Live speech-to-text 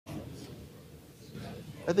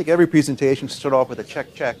I think every presentation should start off with a check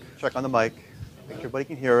on the mic, make sure everybody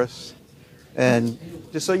can hear us. And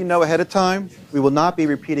just so you know ahead of time, we will not be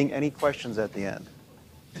repeating any questions at the end.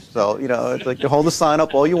 So, it's like you hold the sign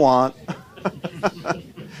up all you want.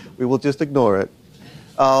 We will just ignore it.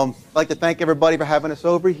 I'd like to thank everybody for having us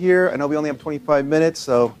over here. I know we only have 25 minutes,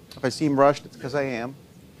 so if I seem rushed, it's because I am.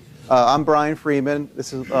 I'm Brian Freeman.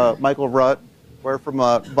 This is Michael Rutt. We're from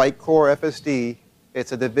Viecore FSD.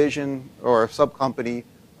 It's a division or a sub-company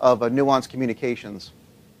of Nuance Communications.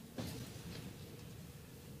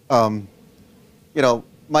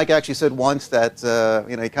 Mike actually said once that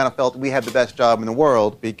he kind of felt we had the best job in the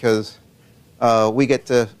world because we get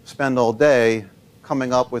to spend all day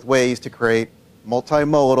coming up with ways to create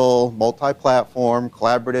multimodal, multi-platform,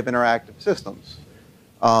 collaborative, interactive systems.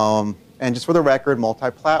 And just for the record,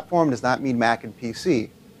 multi-platform does not mean Mac and PC.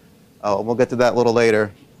 We'll get to that a little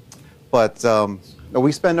later. But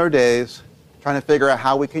we spend our days trying to figure out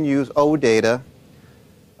how we can use OData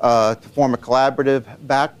to form a collaborative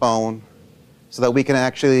backbone so that we can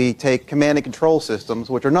actually take command and control systems,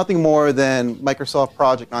 which are nothing more than Microsoft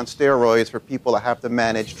Project on steroids for people that have to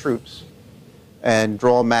manage troops and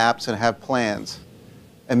draw maps and have plans,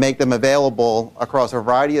 and make them available across a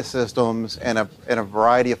variety of systems and a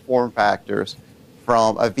variety of form factors,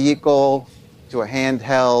 from a vehicle to a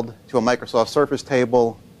handheld to a Microsoft Surface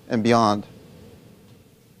table and beyond.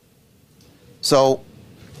 So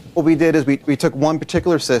what we did is we took one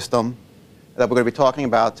particular system that we're going to be talking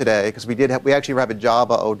about today, because we actually have a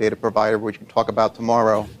Java OData provider, which we can talk about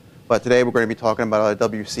tomorrow. But today we're going to be talking about a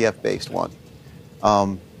WCF-based one.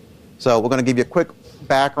 So we're going to give you a quick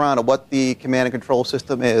background of what the command and control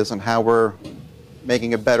system is and how we're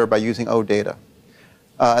making it better by using OData.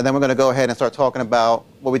 And then we're going to go ahead and start talking about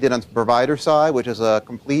what we did on the provider side, which is a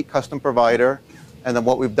complete custom provider, and then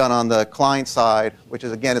what we've done on the client side, which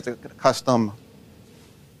is, again, it's a custom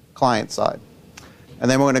client side. And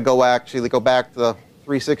then we're going to go back to the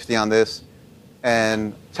 360 on this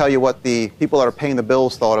and tell you what the people that are paying the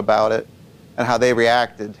bills thought about it and how they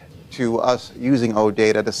reacted to us using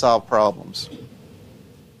OData to solve problems.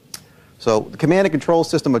 So the command and control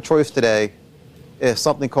system of choice today is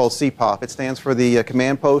something called CPOP. It stands for the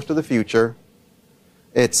Command Post of the Future.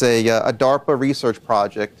 It's a DARPA research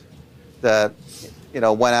project that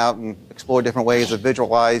went out and explored different ways of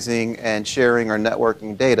visualizing and sharing or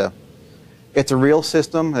networking data. It's a real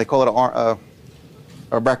system. They call it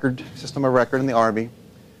a record system of record in the Army.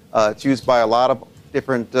 It's used by a lot of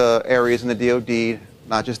different areas in the DoD,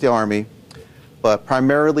 not just the Army, but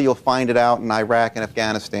primarily you'll find it out in Iraq and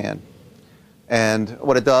Afghanistan. And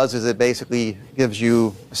what it does is it basically gives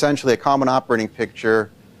you essentially a common operating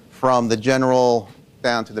picture from the general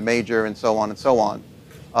down to the major and so on and so on.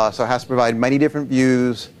 So it has to provide many different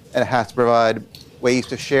views, and it has to provide ways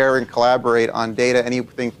to share and collaborate on data,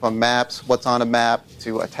 anything from maps, what's on a map,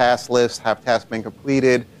 to a task list, have tasks been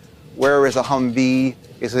completed, where is a Humvee,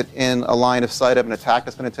 is it in a line of sight of an attack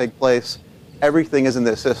that's going to take place. Everything is in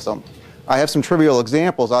this system. I have some trivial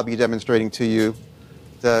examples I'll be demonstrating to you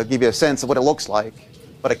to give you a sense of what it looks like,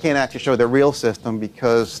 but I can't actually show the real system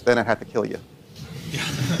because then I'd have to kill you.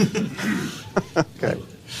 Okay.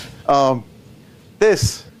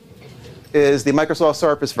 This is the Microsoft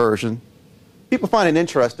Surface version. People find it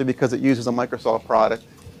interesting because it uses a Microsoft product.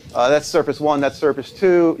 That's Surface 1, that's Surface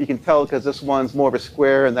 2. You can tell because this one's more of a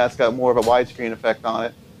square and that's got more of a widescreen effect on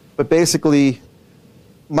it. But basically,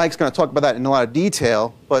 Mike's going to talk about that in a lot of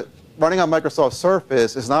detail, but running on Microsoft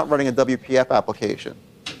Surface is not running a WPF application.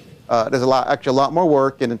 There's actually a lot more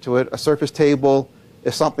work into it. A Surface table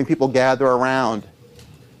is something people gather around,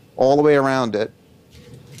 all the way around it.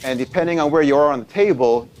 And depending on where you are on the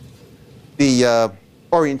table, the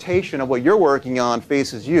orientation of what you're working on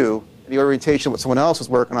faces you, and the orientation of what someone else is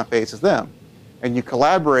working on faces them. And you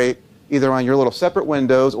collaborate either on your little separate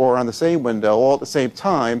windows or on the same window all at the same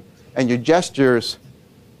time, and your gestures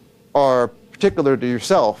are particular to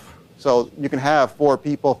yourself. So you can have 4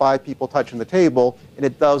 people, 5 people touching the table, and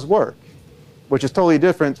it does work, which is totally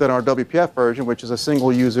different than our WPF version, which is a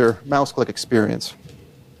single-user mouse-click experience.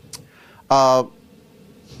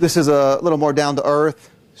 This is a little more down-to-earth,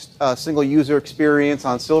 single-user experience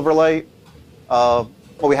on Silverlight.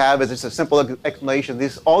 What we have is just a simple explanation.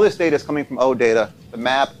 All this data is coming from OData, the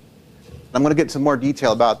map. I'm going to get into some more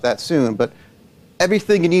detail about that soon, but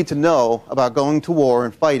everything you need to know about going to war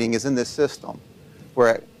and fighting is in this system.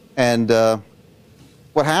 What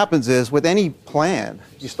happens is, with any plan,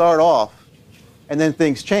 you start off, and then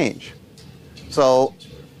things change. So,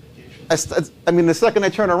 the second I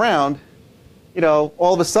turn around,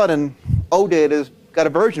 all of a sudden, OData's got a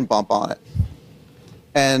version bump on it.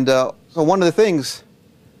 And so one of the things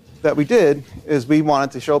that we did is we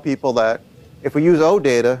wanted to show people that if we use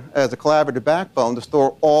OData as a collaborative backbone to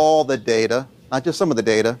store all the data, not just some of the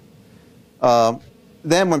data,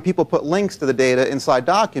 then when people put links to the data inside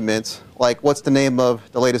documents, like what's the name of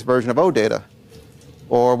the latest version of OData,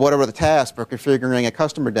 or whatever the task for configuring a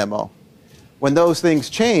customer demo, when those things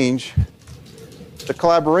change, the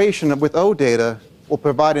collaboration with OData will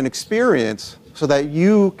provide an experience so that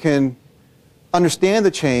you can understand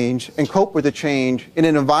the change and cope with the change in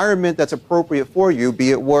an environment that's appropriate for you,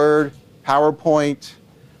 be it Word, PowerPoint,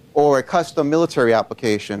 or a custom military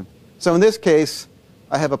application. So in this case,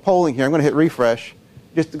 I have a polling here. I'm going to hit refresh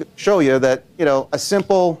just to show you that, a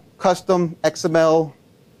simple custom XML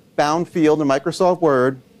bound field in Microsoft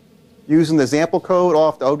Word using the example code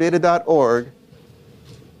off the odata.org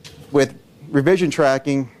with revision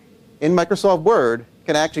tracking in Microsoft Word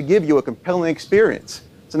can actually give you a compelling experience.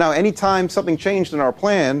 So now anytime something changed in our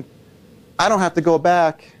plan, I don't have to go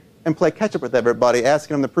back and play catch up with everybody,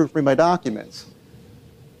 asking them to proofread my documents.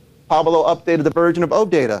 Pablo updated the version of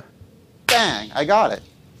OData. Bang, I got it.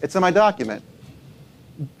 It's in my document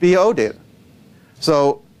via OData.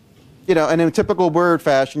 So, and in typical Word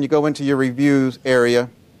fashion, you go into your reviews area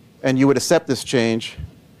and you would accept this change.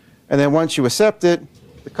 And then once you accept it,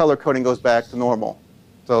 the color coding goes back to normal.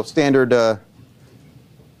 So standard,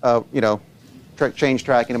 change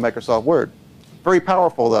tracking in Microsoft Word. Very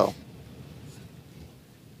powerful, though.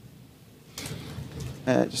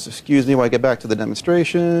 Just excuse me while I get back to the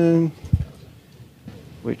demonstration,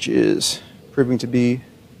 which is proving to be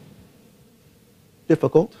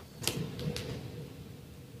difficult.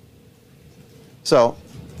 So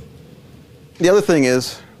the other thing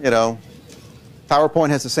is, PowerPoint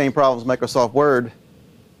has the same problems as Microsoft Word.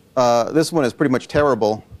 This one is pretty much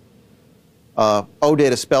terrible.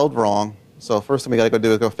 OData spelled wrong. So first thing we got to go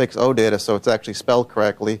do is go fix OData so it's actually spelled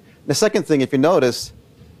correctly. And the second thing, if you notice,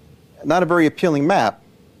 not a very appealing map.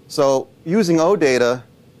 So using OData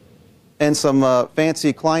and some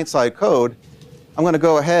fancy client-side code, I'm going to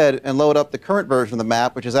go ahead and load up the current version of the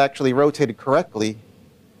map, which is actually rotated correctly,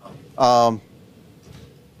 and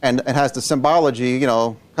it has the symbology,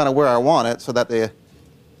 kind of where I want it, so that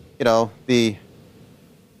the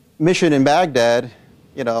mission in Baghdad,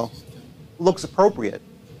 looks appropriate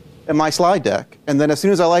in my slide deck. And then as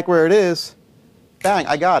soon as I like where it is, bang,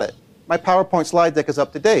 I got it. My PowerPoint slide deck is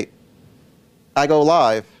up to date. I go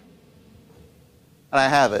live, and I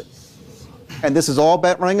have it. And this is all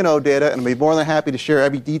about running in OData, and I'll be more than happy to share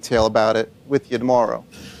every detail about it with you tomorrow,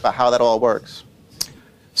 about how that all works.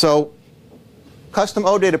 So, custom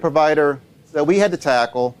OData provider that we had to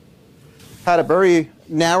tackle had a very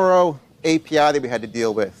narrow API that we had to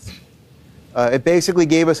deal with. It basically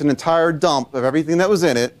gave us an entire dump of everything that was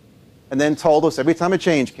in it, and then told us every time a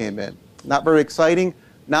change came in. Not very exciting,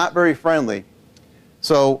 not very friendly.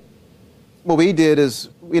 So what we did is,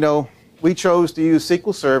 we chose to use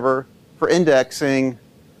SQL Server for indexing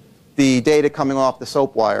the data coming off the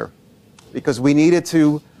SOAP wire, because we needed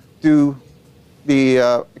to do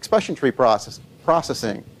the expression tree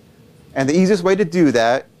processing. And the easiest way to do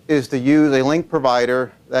that is to use a link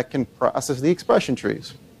provider that can process the expression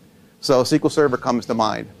trees. So SQL Server comes to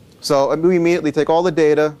mind. So we immediately take all the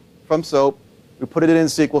data from SOAP, we put it in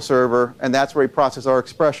SQL Server, and that's where we process our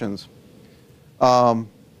expressions.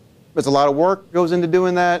 There's a lot of work goes into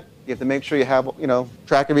doing that. You have to make sure you have,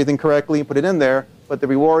 track everything correctly and put it in there. But the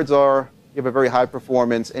rewards are you have a very high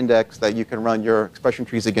performance index that you can run your expression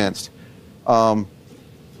trees against. And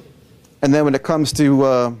then when it comes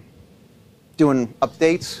to doing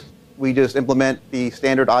updates, we just implement the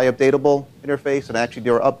standard iUpdatable interface and actually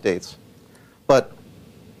do our updates. But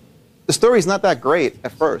the story's not that great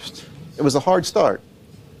at first. It was a hard start.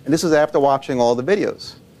 And this is after watching all the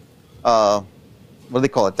videos. What do they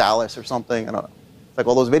call it, Dallas or something? I don't know. It's like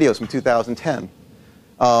all those videos from 2010.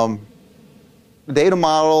 The data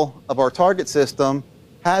model of our target system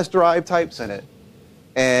has derived types in it.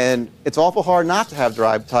 And it's awful hard not to have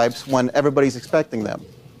derived types when everybody's expecting them.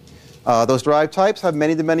 Those derived types have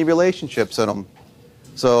many-to-many relationships in them.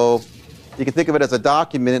 So you can think of it as a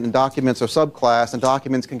document, and documents are subclass, and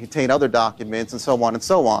documents can contain other documents, and so on and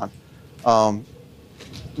so on.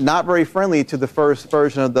 Not very friendly to the first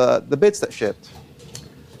version of the bits that shipped.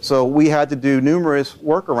 So we had to do numerous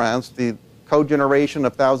workarounds, the code generation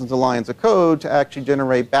of thousands of lines of code to actually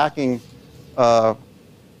generate backing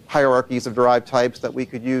hierarchies of derived types that we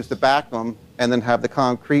could use to back them, and then have the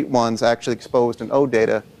concrete ones actually exposed in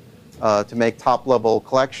OData to make top-level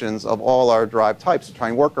collections of all our derived types to try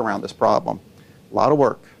and work around this problem. A lot of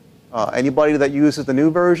work. Anybody that uses the new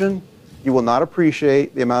version, you will not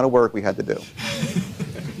appreciate the amount of work we had to do.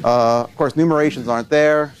 Of course, numerations aren't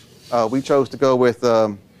there. We chose to go with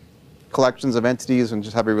collections of entities and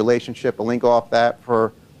just have a relationship, a link off that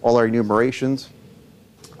for all our enumerations,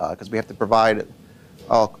 because we have to provide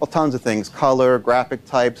tons of things, color, graphic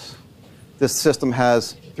types. This system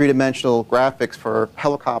has three-dimensional graphics for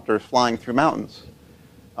helicopters flying through mountains.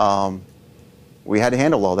 We had to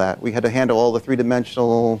handle all that. We had to handle all the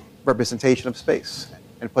three-dimensional representation of space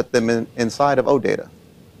and put them inside of OData.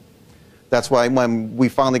 That's why when we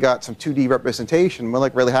finally got some 2D representation, we're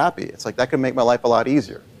like really happy. It's like that could make my life a lot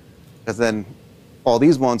easier, because then all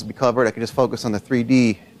these ones will be covered. I can just focus on the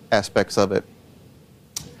 3D aspects of it.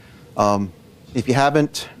 If you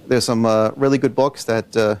haven't, there's some really good books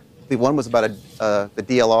that, I believe one was about the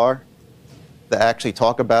DLR, that actually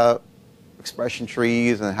talk about expression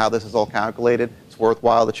trees and how this is all calculated. It's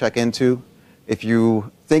worthwhile to check into. If you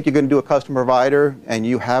think you're going to do a custom provider and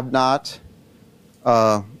you have not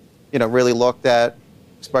really looked at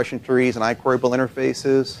expression trees and iQueryable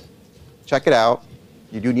interfaces, check it out.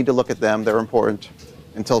 You do need to look at them. They're important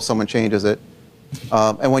until someone changes it.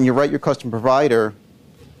 And when you write your custom provider,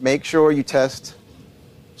 make sure you test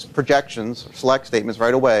projections or select statements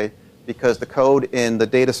right away, because the code in the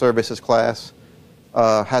data services class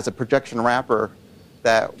has a projection wrapper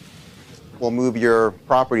that will move your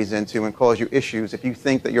properties into and cause you issues if you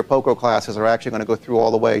think that your POCO classes are actually going to go through all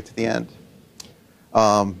the way to the end.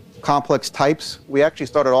 Complex types, we actually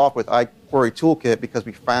started off with iQuery Toolkit because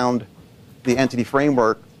we found the entity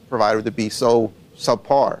framework provider to be so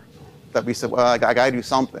subpar that we said, well, I got to do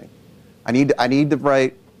something. I need to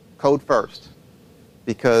write code first,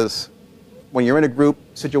 because when you're in a group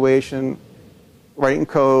situation, writing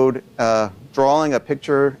code, drawing a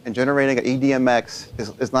picture and generating an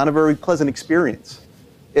EDMX is not a very pleasant experience.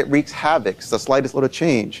 It wreaks havoc, the slightest little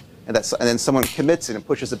change, and then someone commits it and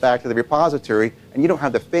pushes it back to the repository, and you don't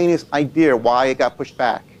have the faintest idea why it got pushed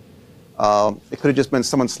back. It could have just been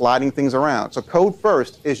someone sliding things around. So code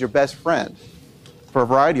first is your best friend for a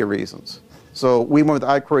variety of reasons. So we went with the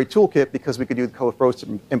iQuery Toolkit because we could do the code first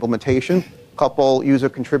implementation. A couple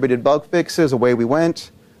user-contributed bug fixes, away we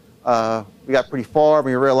went. We got pretty far, and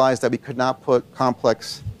we realized that we could not put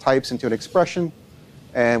complex types into an expression,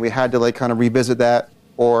 and we had to kind of revisit that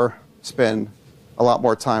or spend a lot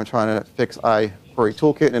more time trying to fix iQuery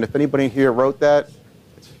Toolkit. And if anybody here wrote that,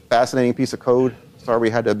 it's a fascinating piece of code. Sorry we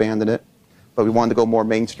had to abandon it, but we wanted to go more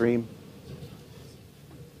mainstream.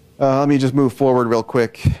 Let me just move forward real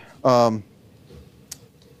quick.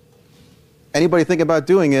 Anybody thinking about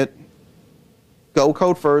doing it, go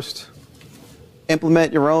code first.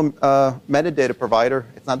 Implement your own metadata provider.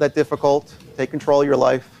 It's not that difficult. Take control of your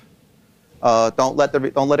life. Don't let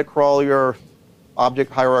it crawl your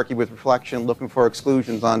object hierarchy with reflection, looking for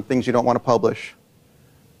exclusions on things you don't want to publish.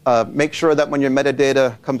 Make sure that when your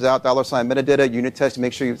metadata comes out, $metadata, unit test,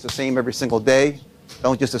 make sure it's the same every single day.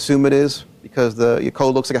 Don't just assume it is, because your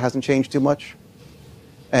code looks like it hasn't changed too much.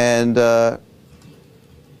 And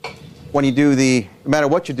when you do no matter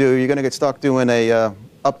what you do, you're going to get stuck doing a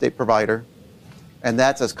update provider. And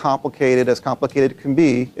that's as complicated it can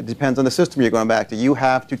be. It depends on the system you're going back to. You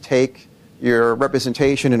have to take your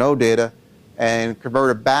representation in OData and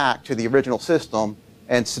convert it back to the original system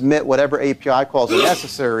and submit whatever API calls are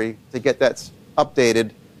necessary to get that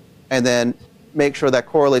updated, and then make sure that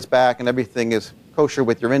correlates back and everything is kosher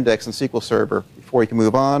with your index and SQL Server before you can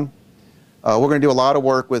move on. We're going to do a lot of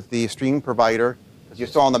work with the stream provider. As you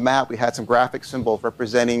saw on the map, we had some graphic symbols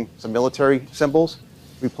representing some military symbols.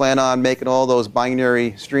 We plan on making all those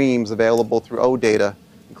binary streams available through OData,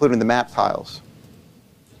 including the map tiles.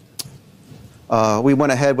 We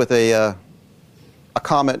went ahead with a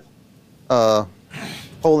Comet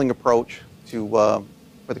polling approach for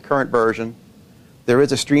the current version. There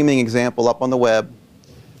is a streaming example up on the web.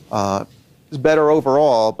 It's better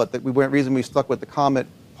overall, but the reason we stuck with the Comet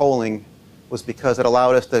polling was because it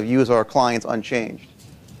allowed us to use our clients unchanged.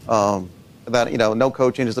 No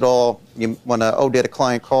code changes at all. When an OData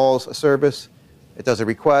client calls a service, it does a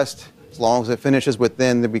request. As long as it finishes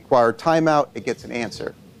within the required timeout, it gets an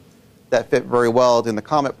answer. That fit very well in the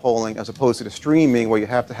Comet polling, as opposed to the streaming, where you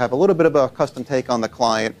have to have a little bit of a custom take on the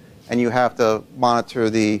client, and you have to monitor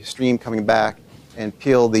the stream coming back and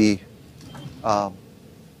peel the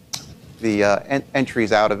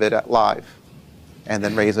entries out of it live, and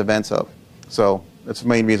then raise events up. So that's the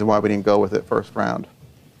main reason why we didn't go with it first round.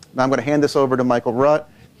 Now I'm going to hand this over to Michael Rutt.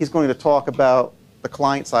 He's going to talk about the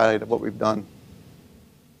client side of what we've done.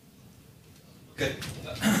 Okay,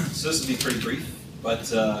 so this will be pretty brief,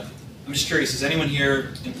 but I'm just curious, has anyone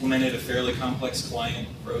here implemented a fairly complex client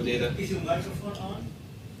for OData? Is your microphone on?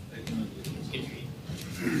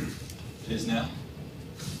 It is now.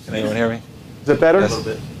 Can anyone hear me? Is it better? Yes. A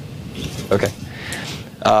little bit. Okay.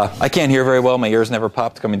 I can't hear very well. My ears never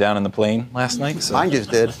popped coming down in the plane last night. So Mine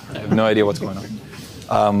just did. I have no idea what's going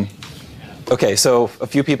on. Okay, so a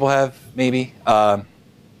few people have, maybe.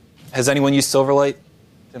 Has anyone used Silverlight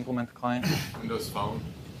to implement the client? Windows Phone.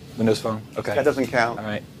 Windows Phone? Okay. That doesn't count. All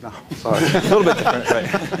right. No, sorry. A little bit different,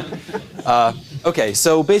 right? Okay,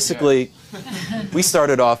 so basically, we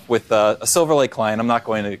started off with a Silverlight client. I'm not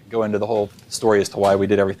going to go into the whole story as to why we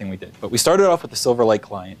did everything we did. But we started off with the Silverlight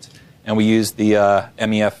client, and we used the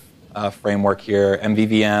MEF framework here,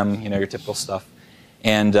 MVVM, your typical stuff.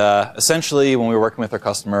 And essentially, when we were working with our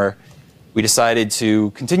customer, we decided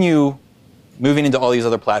to continue moving into all these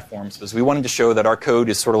other platforms because we wanted to show that our code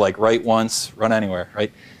is sort of like write once, run anywhere,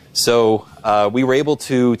 right? So we were able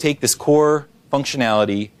to take this core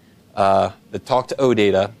functionality that talked to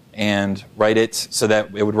OData and write it so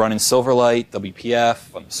that it would run in Silverlight,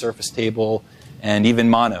 WPF, on the Surface table, and even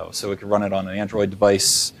Mono, so we could run it on an Android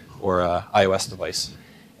device or an iOS device.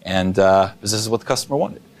 And this is what the customer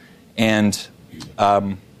wanted. And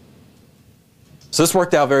so this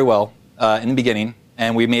worked out very well in the beginning,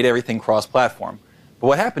 and we made everything cross-platform. But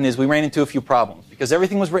what happened is we ran into a few problems. Because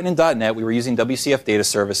everything was written in .NET, we were using WCF data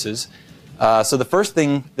services. So the first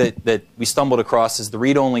thing that we stumbled across is the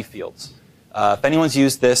read-only fields. If anyone's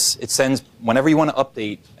used this, it sends, whenever you want to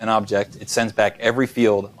update an object, it sends back every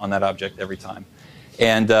field on that object every time.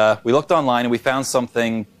 And we looked online, and we found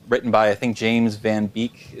something written by, I think, James Van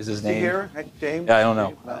Beek is his name. Here, James? Yeah, I don't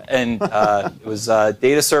know. No. And it was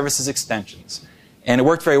data services extensions. And it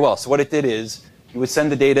worked very well. So what it did is you would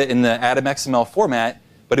send the data in the Atom XML format,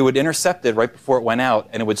 but it would intercept it right before it went out,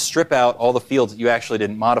 and it would strip out all the fields that you actually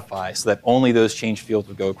didn't modify so that only those changed fields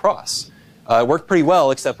would go across. It worked pretty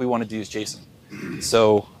well, except we wanted to use JSON.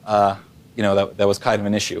 So that was kind of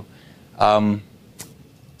an issue.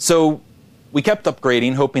 So we kept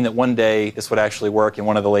upgrading, hoping that one day this would actually work in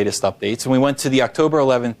one of the latest updates. And we went to the October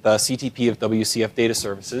 11th CTP of WCF Data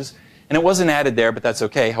Services. And it wasn't added there, but that's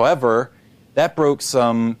OK. However, that broke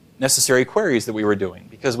some necessary queries that we were doing,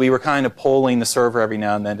 because we were kind of polling the server every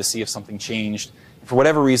now and then to see if something changed. For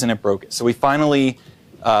whatever reason, it broke it. So we finally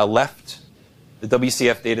left the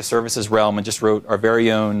WCF Data Services realm and just wrote our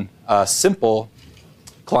very own simple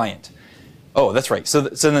client. Oh, that's right. So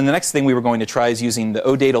then the next thing we were going to try is using the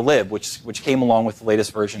OData lib, which came along with the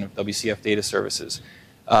latest version of WCF Data Services.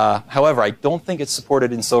 However, I don't think it's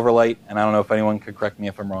supported in Silverlight, and I don't know if anyone could correct me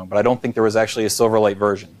if I'm wrong, but I don't think there was actually a Silverlight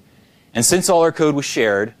version. And since all our code was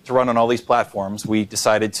shared to run on all these platforms, we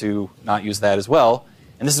decided to not use that as well.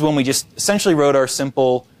 And this is when we just essentially wrote our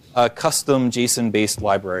simple custom JSON-based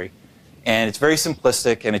library. And it's very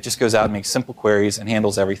simplistic, and it just goes out and makes simple queries and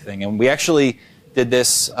handles everything. And we actually did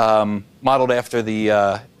this modeled after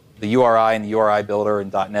the URI and the URI builder in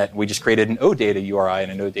 .NET. And we just created an OData URI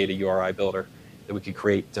and an OData URI builder that we could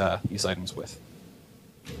create these items with.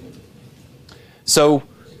 So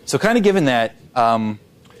kind of given that,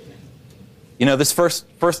 this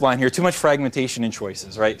first line here, too much fragmentation in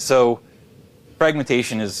choices, right? So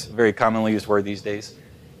fragmentation is a very commonly used word these days.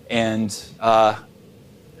 And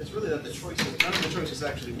it's really that none of the choices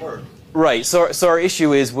actually work. Right. So our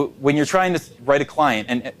issue is when you're trying to write a client,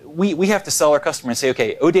 and we have to sell our customer and say,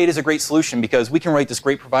 OK, OData is a great solution because we can write this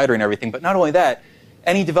great provider and everything. But not only that,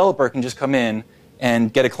 any developer can just come in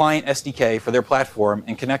and get a client SDK for their platform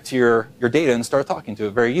and connect to your data and start talking to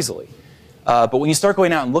it very easily. But when you start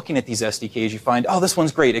going out and looking at these SDKs, you find, oh, this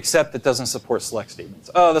one's great, except it doesn't support select statements.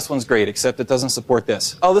 Oh, this one's great, except it doesn't support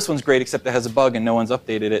this. Oh, this one's great, except it has a bug and no one's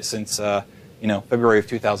updated it since February of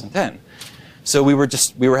 2010. So we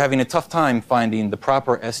were having a tough time finding the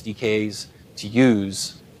proper SDKs to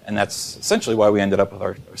use, and that's essentially why we ended up with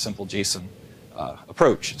our simple JSON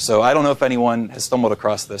approach. So I don't know if anyone has stumbled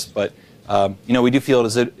across this, but we do feel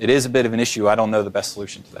it is a bit of an issue. I don't know the best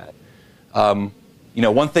solution to that.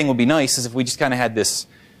 One thing would be nice is if we just kind of had this,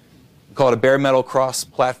 we call it a bare metal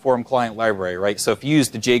cross-platform client library, right? So if you use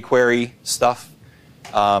the jQuery stuff,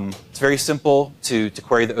 it's very simple to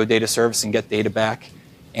query the OData service and get data back.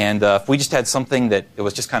 And if we just had something that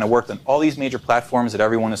was just kind of worked on all these major platforms that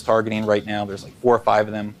everyone is targeting right now, there's like 4 or 5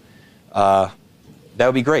 of them, that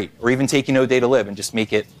would be great. Or even taking OData lib and just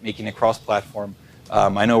making it cross-platform.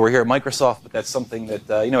 I know we're here at Microsoft, but that's something that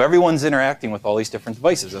everyone's interacting with all these different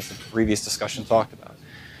devices, as the previous discussion talked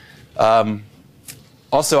about.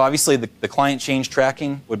 Also, obviously, the client change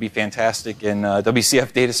tracking would be fantastic in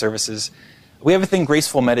WCF data services. We have a thing,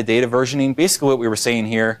 graceful metadata versioning. Basically, what we were saying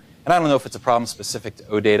here, and I don't know if it's a problem specific to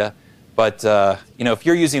OData, but if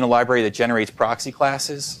you're using a library that generates proxy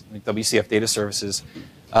classes, like WCF data services,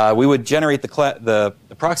 we would generate the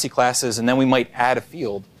proxy classes, and then we might add a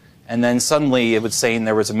field. And then suddenly it would say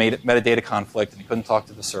there was a metadata conflict and you couldn't talk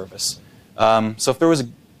to the service. So if there was a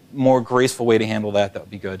more graceful way to handle that, that would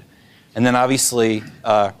be good. And then obviously,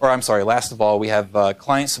 last of all, we have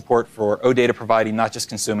client support for OData providing, not just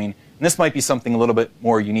consuming. And this might be something a little bit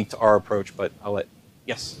more unique to our approach, but I'll let,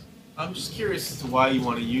 yes? I'm just curious as to why you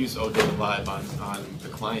want to use OData Live on the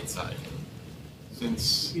client side.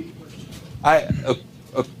 Since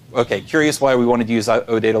Okay, curious why we wanted to use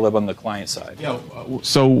OData Lib on the client side. yeah,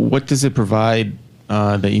 so what does it provide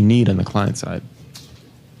that you need on the client side?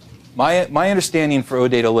 My understanding for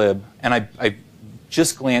OData Lib, and I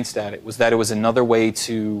just glanced at it, was that it was another way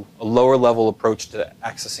to a lower level approach to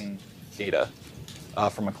accessing data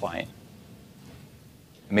from a client.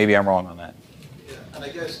 And maybe I'm wrong on that. Yeah, and I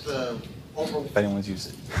guess the overall. If anyone's used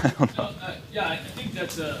it. I don't know. Yeah, I think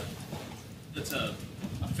that's a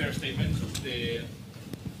fair statement.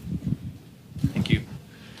 Thank you.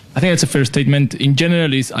 I think that's a fair statement. In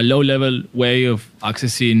general, it's a low-level way of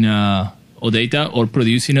accessing OData or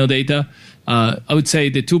producing OData. I would say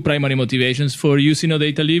the two primary motivations for using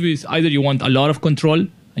OData Lib is either you want a lot of control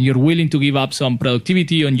and you're willing to give up some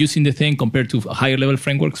productivity on using the thing compared to higher-level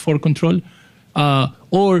frameworks for control,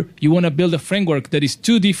 or you want to build a framework that is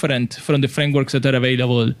too different from the frameworks that are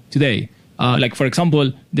available today. Like, for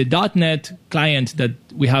example, the .NET client that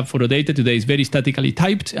we have for OData today is very statically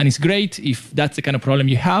typed, and it's great if that's the kind of problem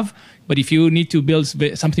you have. But if you need to build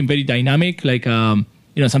something very dynamic, like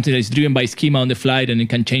something that is driven by schema on the fly and it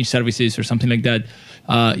can change services or something like that,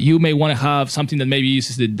 you may want to have something that maybe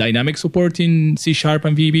uses the dynamic support in C#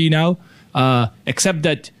 and VB now, except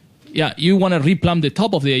that you want to replumb the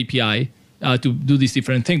top of the API to do this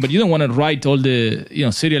different thing, but you don't want to write all the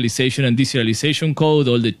serialization and deserialization code,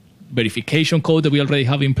 all the verification code that we already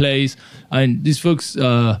have in place. And these folks,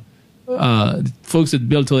 folks that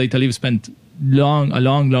built OData Lib spent a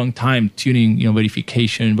long time tuning,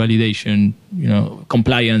 verification, validation,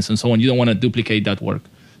 compliance, and so on. You don't want to duplicate that work.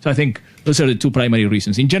 So I think those are the two primary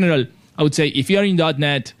reasons. In general, I would say if you are in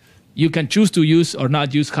 .NET, you can choose to use or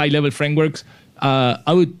not use high-level frameworks.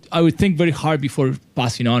 I would think very hard before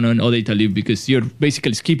passing on OData Lib, because you're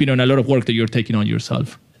basically skipping on a lot of work that you're taking on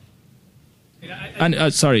yourself.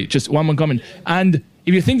 And sorry, just one more comment. And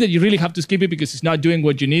if you think that you really have to skip it because it's not doing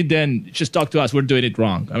what you need, then just talk to us. We're doing it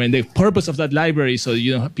wrong. I mean, the purpose of that library is so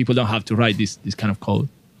people don't have to write this kind of code.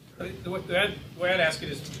 The way I'd ask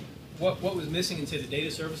it is, what was missing in, say, the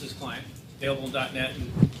data services client, available in .NET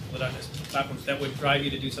and other .NET platforms, that would drive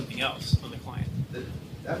you to do something else on the client?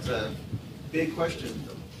 That's a big question.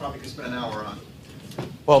 Probably could spend an hour on.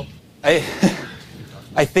 Well, I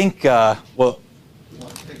think, well,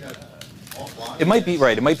 it might be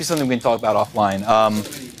right. It might be something we can talk about offline.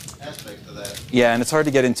 Aspects of that. Yeah, and it's hard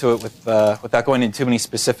to get into it without going into too many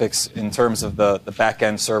specifics in terms of the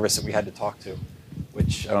back-end service that we had to talk to,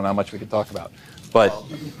 which I don't know how much we could talk about. But well,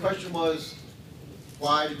 the question was,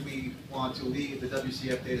 why did we want to leave the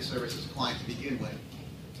WCF data services client to begin with?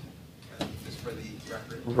 Just for the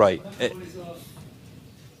record. right.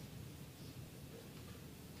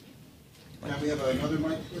 Now we have another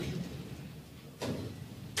mic question.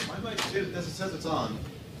 My mic says it's on.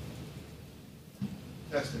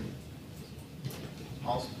 Testing.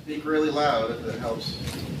 I'll speak really loud if it helps.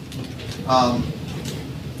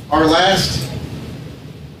 Our last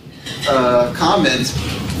comment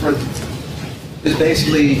is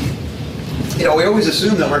basically, we always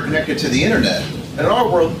assume that we're connected to the internet. And in our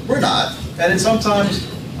world, we're not. And then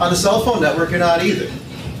sometimes on the cell phone network, you're not either.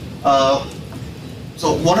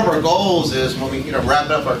 So one of our goals is, when we wrap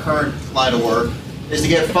up our current line of work, is to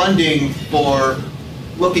get funding for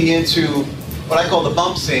looking into what I call the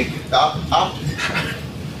bump sync. Okay,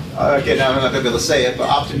 now I'm not going to be able to say it, but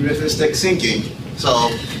optimistic syncing. So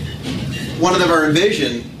one of them, our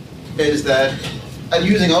vision is that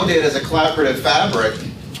using OData as a collaborative fabric,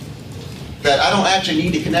 that I don't actually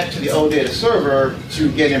need to connect to the OData server to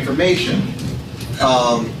get information.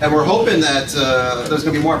 And we're hoping that there's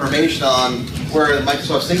going to be more information on where the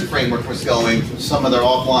Microsoft Sync framework was going with some of their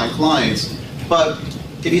offline clients. But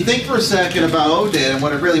if you think for a second about OData and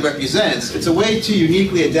what it really represents, it's a way to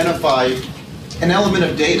uniquely identify an element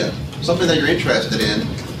of data, something that you're interested in.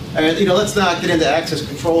 And let's not get into access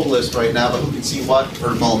control list right now, but who can see what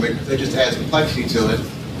for a moment, because it just adds complexity to it.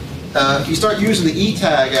 If you start using the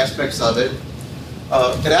E-tag aspects of it,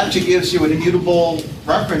 it actually gives you an immutable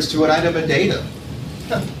reference to an item of data.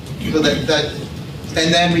 So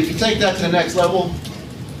and then if you take that to the next level,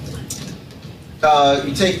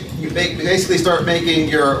 you basically start making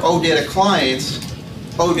your OData clients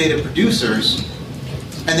OData producers,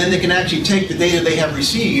 and then they can actually take the data they have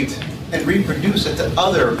received and reproduce it to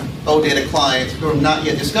other OData clients who have not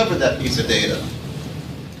yet discovered that piece of data.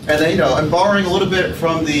 And then, and borrowing a little bit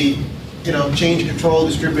from the change control,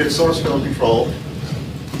 distributed source code control.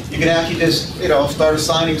 You can actually just, start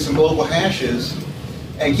assigning some global hashes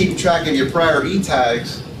and keep track of your prior E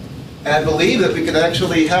tags. And I believe that we could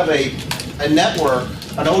actually have a network,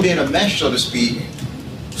 an OData mesh, so to speak,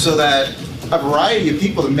 so that a variety of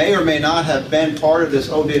people that may or may not have been part of this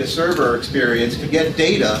OData server experience could get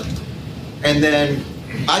data, and then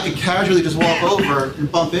I could casually just walk over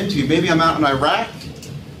and bump into you. Maybe I'm out in Iraq,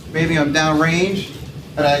 maybe I'm downrange,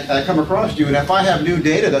 and I come across you, and if I have new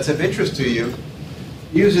data that's of interest to you,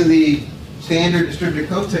 using the standard distributed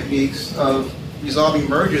code techniques of resolving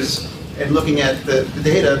merges and looking at the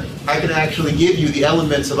data, I can actually give you the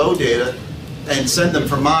elements of OData and send them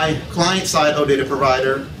from my client-side OData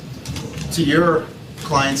provider to your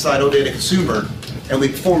client-side OData consumer, and we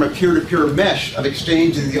form a peer-to-peer mesh of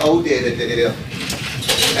exchanging the OData data.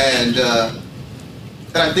 And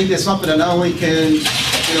I think that's something that not only can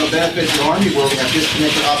benefit the Army, where we have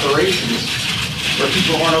disconnected operations, where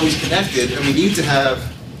people aren't always connected, and we need to have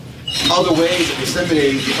other ways of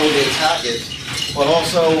disseminating the OData packets, but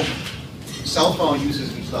also cell phone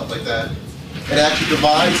uses and stuff like that. It actually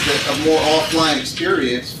provides a more offline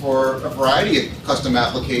experience for a variety of custom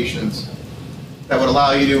applications that would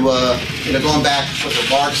allow you to, going back with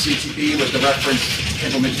the large CTP with the reference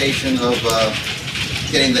implementation of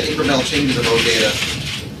getting the incremental changes of OData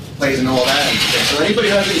plays and all that. So anybody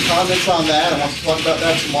has any comments on that and wants to talk about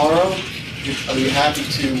that tomorrow, I'll be happy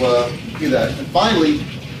to do that. And finally,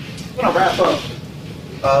 I'm going to wrap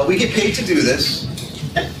up. We get paid to do this.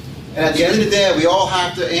 And at the end of the day, we all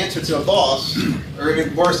have to answer to a boss, or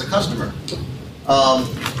even worse, a customer.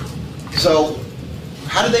 So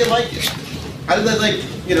how do they like it? How did they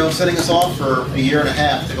like, setting us off for a year and a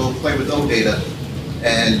half to go play with OData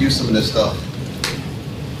and do some of this stuff?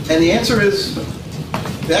 And the answer is,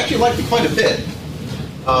 they actually liked it quite a bit.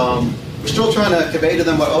 We're still trying to convey to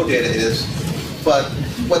them what OData is, but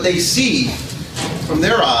what they see from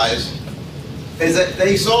their eyes is that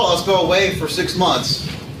they saw us go away for 6 months,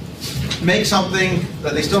 make something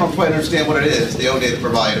that they still don't quite understand what it is, the OData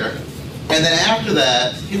provider, and then after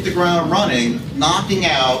that, hit the ground running, knocking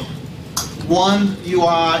out one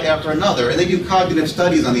UI after another. And they do cognitive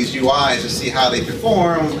studies on these UIs to see how they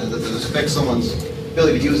perform, and to affect someone's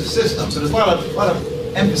ability to use the system. So there's a lot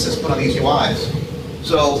of emphasis put on these UIs.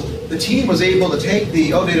 So the team was able to take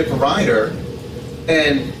the OData provider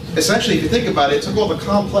and essentially, if you think about it, it took all the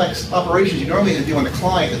complex operations you normally have to do on the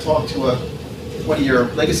client to talk to one of your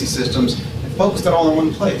legacy systems and focused it all in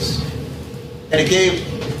one place. And it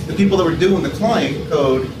gave the people that were doing the client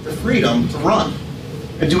code the freedom to run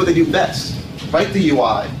and do what they do best. Write the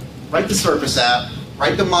UI, write the Surface app,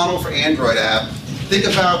 write the model for Android app, think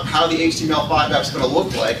about how the HTML5 app is going to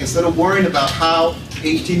look like instead of worrying about how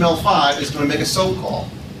HTML5 is going to make a SOAP call.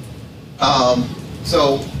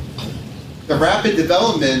 So the rapid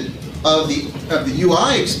development of the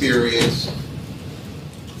UI experience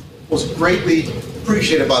was greatly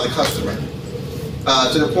appreciated by the customer,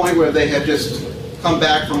 to the point where they have just come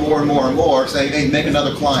back for more and more and more, saying, hey, make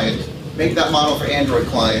another client. Make that model for Android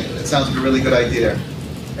client. It sounds like a really good idea.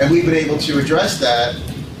 And we've been able to address that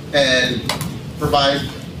and provide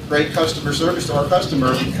great customer service to our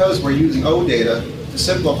customer because we're using OData to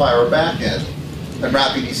simplify our backend and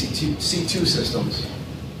wrapping these C2 systems.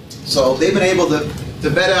 So they've been able to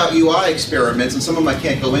vet out UI experiments, and some of them I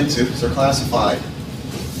can't go into because they're classified,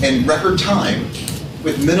 in record time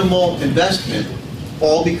with minimal investment,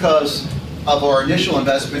 all because of our initial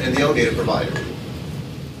investment in the OData provider.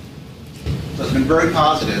 So it's been very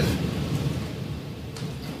positive.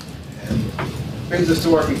 And brings us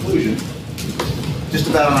to our conclusion, just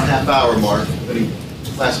about on our half-hour mark. Any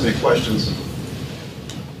last-minute questions?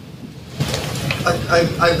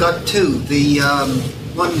 I've got two. The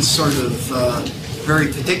one's sort of very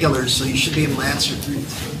particular, so you should be able to answer it.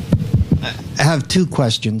 I have two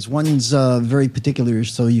questions. One's very particular,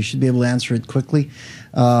 so you should be able to answer it quickly.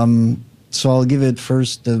 So I'll give it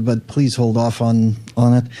first, but please hold off on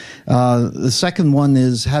it. The second one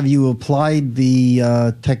is, have you applied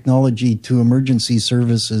the technology to emergency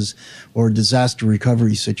services or disaster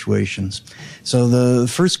recovery situations? So the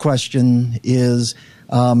first question is,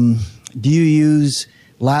 do you use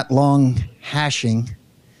lat-long hashing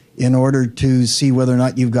in order to see whether or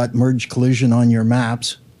not you've got merge collision on your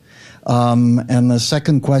maps? And the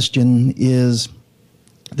second question is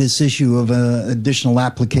this issue of additional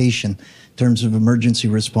application in terms of emergency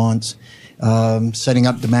response, setting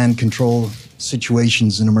up demand control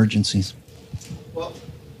situations in emergencies. Well,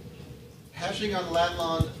 hashing on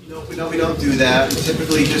lat-long, we don't do that. We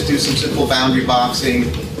typically just do some simple boundary boxing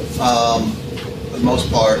for the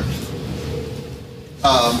most part.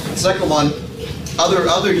 The second one,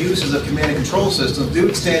 other uses of command and control systems do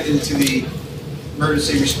extend into the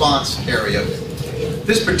emergency response area.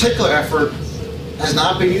 This particular effort has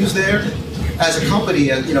not been used there. As a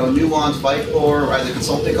company, as Nuance, Viecore, or as a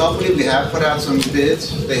consulting company, we have put out some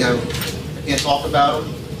bids. I can't talk about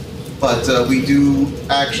them, but we do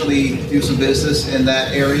actually do some business in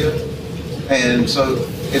that area. And so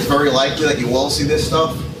it's very likely that you will see this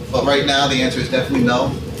stuff, but right now the answer is definitely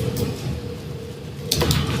no.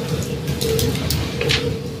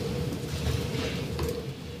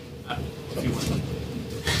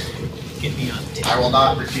 Get me on tape. I will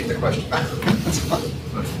not repeat the question.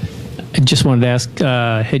 I just wanted to ask,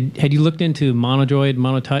 had you looked into Monodroid,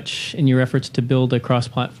 Monotouch in your efforts to build a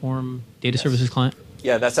cross-platform data services client?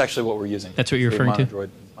 Yeah, that's actually what we're using. That's what you're referring to? Monodroid,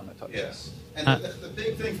 Monotouch. Yes. And the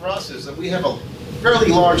big thing for us is that we have a fairly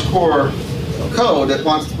large core code that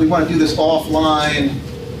we want to do this offline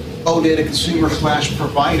OData consumer /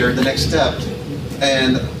 provider, the next step.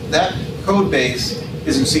 And that code base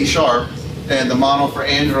is in C#, and the Mono for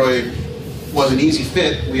Android was an easy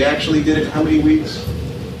fit. We actually did it in how many weeks?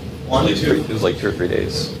 1 or 2? It was like 2 or 3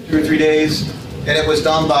 days. 2 or 3 days, and it was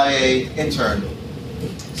done by an intern.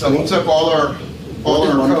 So we took all our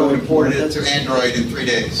code and ported it to Android in 3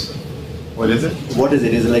 days. What is it? What is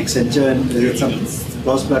it? Is it like Accenture? And is it some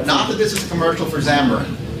cross-platform? Not that this is a commercial for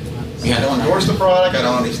Xamarin. I don't endorse the product, I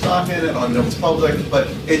don't own any stock in it, I don't know if it's public, but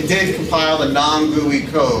it did compile the non-GUI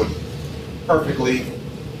code perfectly.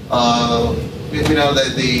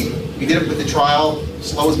 We did it with the trial,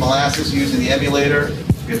 slow as molasses, using the emulator.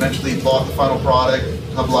 We eventually bought the final product,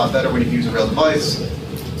 a lot better when you use a real device,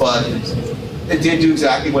 but it did do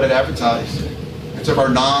exactly what it advertised. It took our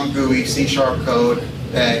non-GUI C# code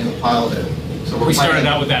and compiled it. So We started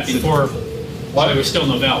out with that before, while it was still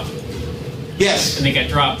Novell, Yes. and they got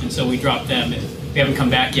dropped, and so we dropped them, and they haven't come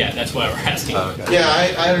back yet. That's why we're asking. Okay. Yeah,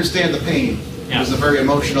 I understand the pain. It was a very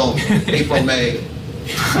emotional April, May.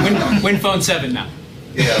 Win Phone 7 now.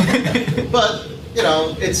 Yeah, but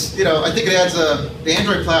I think it adds the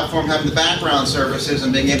Android platform having the background services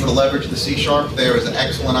and being able to leverage the C# there is an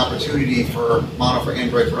excellent opportunity for Mono for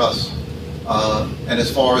Android for us. And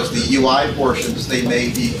as far as the UI portions, they may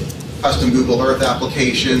be custom Google Earth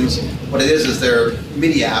applications. What it is they're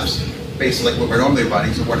mini apps, basically like what we're normally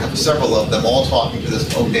writing. So we're going to have several of them all talking to this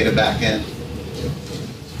OData backend.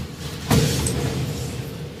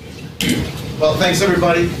 Well, thanks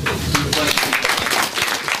everybody.